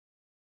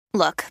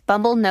Look,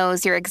 Bumble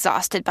knows you're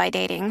exhausted by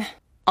dating.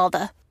 All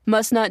the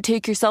must not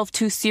take yourself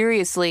too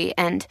seriously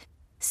and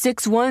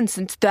 6'1"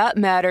 since that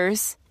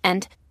matters.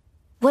 And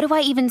what do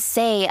I even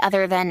say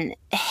other than,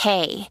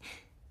 hey?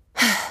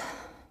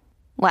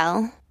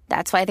 Well,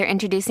 that's why they're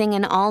introducing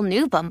an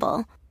all-new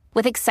Bumble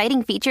with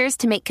exciting features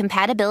to make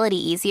compatibility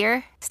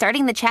easier,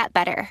 starting the chat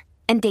better,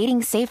 and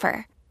dating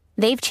safer.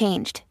 They've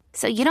changed,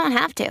 so you don't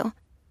have to.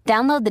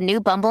 Download the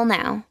new Bumble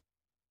now.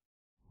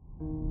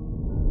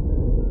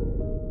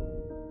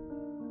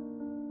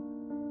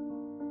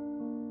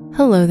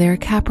 Hello there,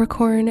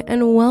 Capricorn,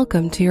 and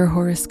welcome to your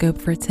horoscope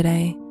for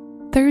today,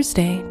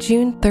 Thursday,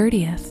 June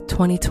 30th,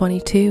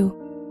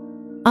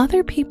 2022.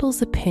 Other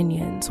people's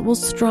opinions will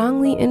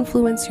strongly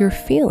influence your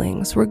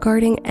feelings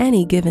regarding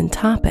any given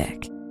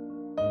topic.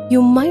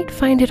 You might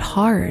find it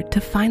hard to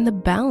find the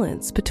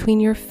balance between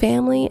your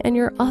family and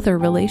your other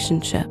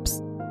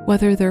relationships,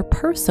 whether they're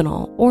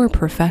personal or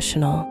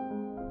professional.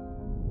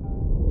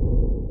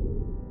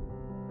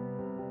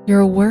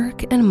 Your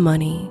work and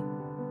money.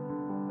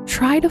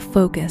 Try to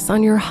focus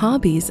on your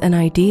hobbies and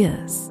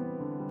ideas.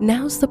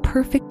 Now's the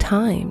perfect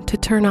time to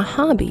turn a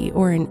hobby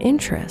or an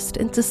interest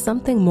into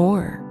something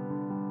more.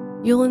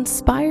 You'll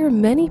inspire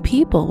many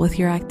people with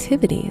your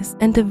activities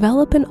and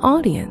develop an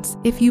audience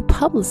if you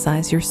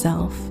publicize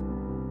yourself.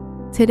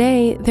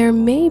 Today, there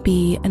may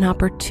be an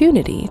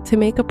opportunity to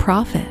make a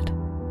profit.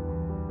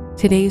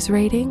 Today's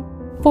rating,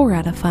 4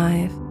 out of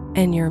 5,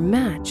 and your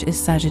match is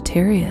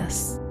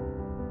Sagittarius.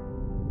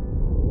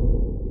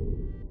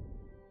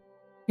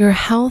 Your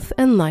health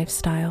and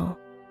lifestyle.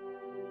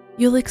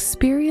 You'll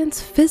experience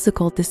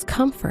physical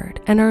discomfort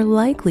and are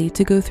likely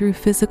to go through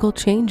physical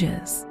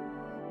changes.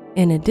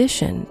 In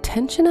addition,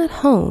 tension at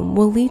home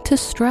will lead to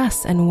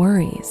stress and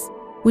worries,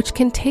 which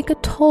can take a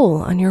toll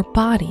on your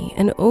body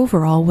and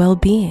overall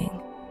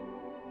well-being.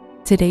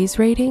 Today's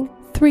rating,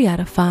 3 out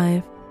of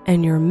 5,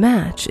 and your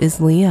match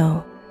is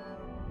Leo.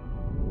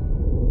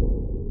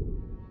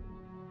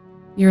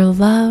 Your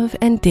love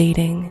and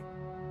dating.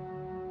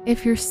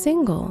 If you're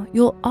single,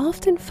 you'll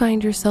often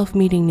find yourself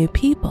meeting new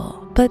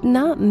people, but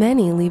not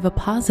many leave a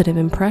positive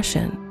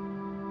impression.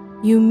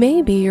 You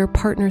may be your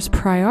partner's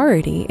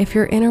priority if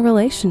you're in a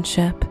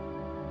relationship.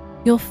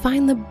 You'll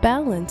find the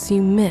balance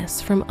you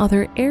miss from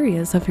other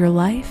areas of your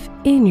life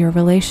in your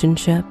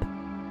relationship.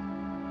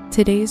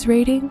 Today's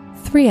rating,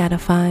 3 out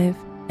of 5,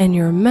 and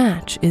your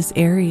match is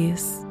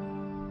Aries.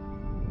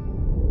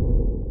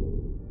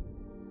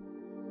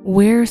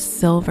 Wear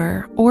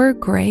silver or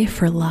gray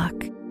for luck.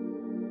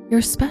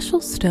 Your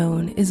special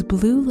stone is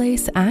blue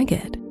lace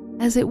agate,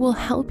 as it will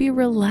help you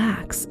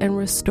relax and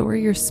restore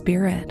your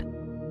spirit.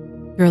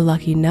 Your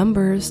lucky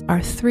numbers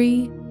are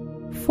 3,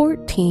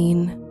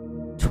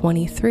 14,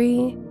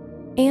 23,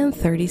 and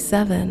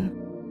 37.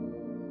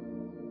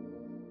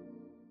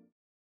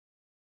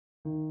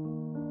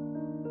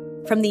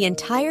 From the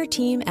entire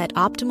team at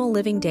Optimal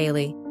Living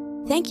Daily,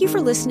 thank you for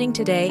listening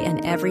today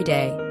and every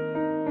day.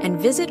 And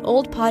visit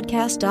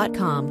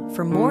oldpodcast.com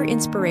for more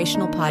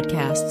inspirational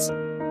podcasts.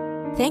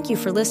 Thank you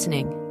for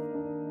listening.